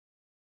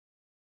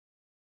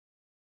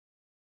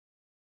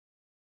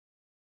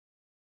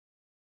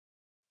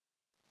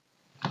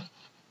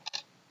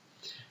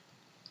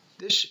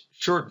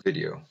short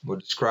video will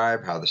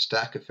describe how the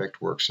stack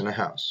effect works in a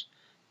house,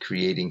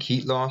 creating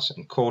heat loss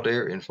and cold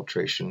air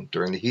infiltration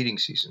during the heating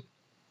season.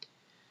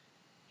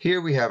 Here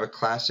we have a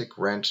classic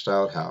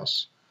ranch-style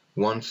house,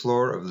 one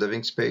floor of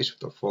living space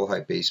with a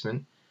full-height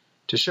basement.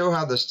 To show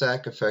how the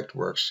stack effect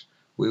works,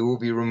 we will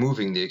be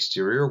removing the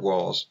exterior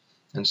walls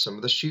and some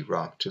of the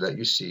sheetrock to let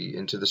you see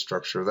into the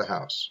structure of the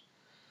house.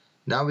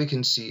 Now we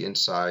can see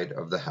inside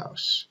of the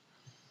house.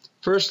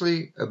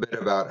 Firstly, a bit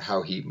about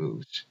how heat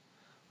moves.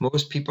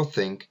 Most people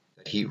think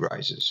that heat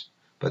rises,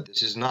 but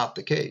this is not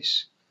the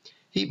case.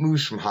 Heat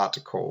moves from hot to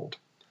cold.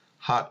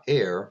 Hot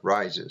air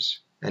rises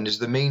and is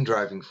the main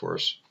driving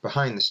force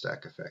behind the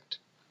stack effect.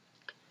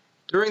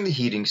 During the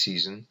heating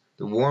season,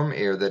 the warm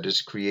air that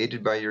is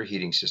created by your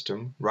heating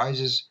system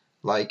rises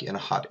like in a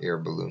hot air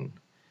balloon.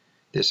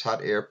 This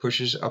hot air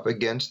pushes up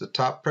against the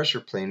top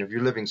pressure plane of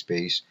your living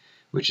space,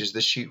 which is the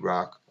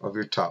sheetrock of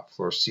your top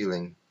floor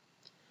ceiling.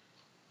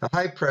 The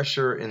high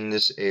pressure in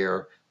this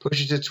air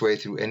pushes its way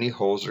through any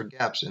holes or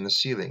gaps in the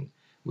ceiling,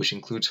 which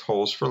includes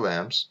holes for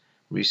lamps,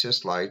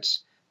 recessed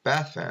lights,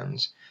 bath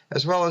fans,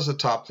 as well as the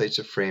top plates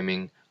of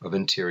framing of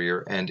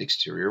interior and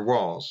exterior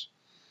walls.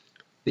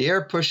 The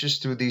air pushes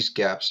through these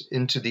gaps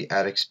into the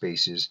attic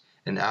spaces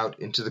and out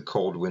into the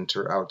cold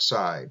winter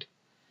outside.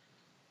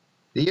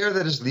 The air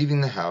that is leaving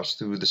the house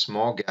through the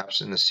small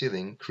gaps in the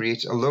ceiling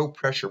creates a low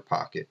pressure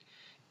pocket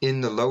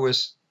in the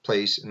lowest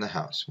place in the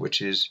house, which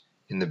is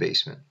in the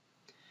basement.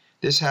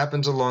 This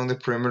happens along the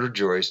perimeter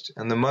joist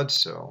and the mud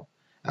sill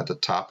at the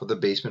top of the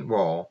basement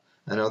wall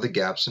and other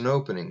gaps and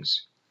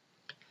openings.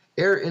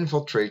 Air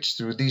infiltrates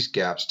through these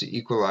gaps to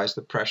equalize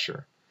the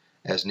pressure,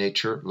 as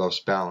nature loves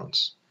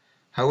balance.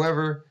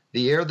 However,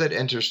 the air that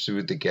enters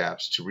through the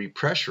gaps to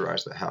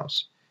repressurize the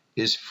house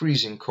is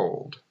freezing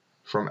cold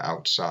from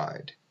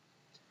outside.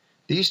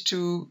 These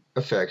two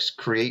effects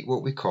create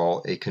what we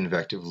call a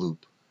convective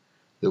loop.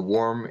 The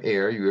warm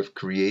air you have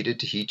created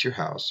to heat your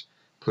house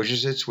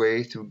pushes its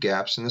way through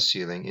gaps in the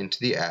ceiling into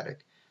the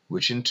attic,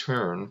 which in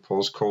turn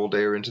pulls cold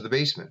air into the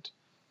basement,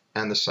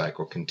 and the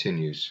cycle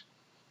continues.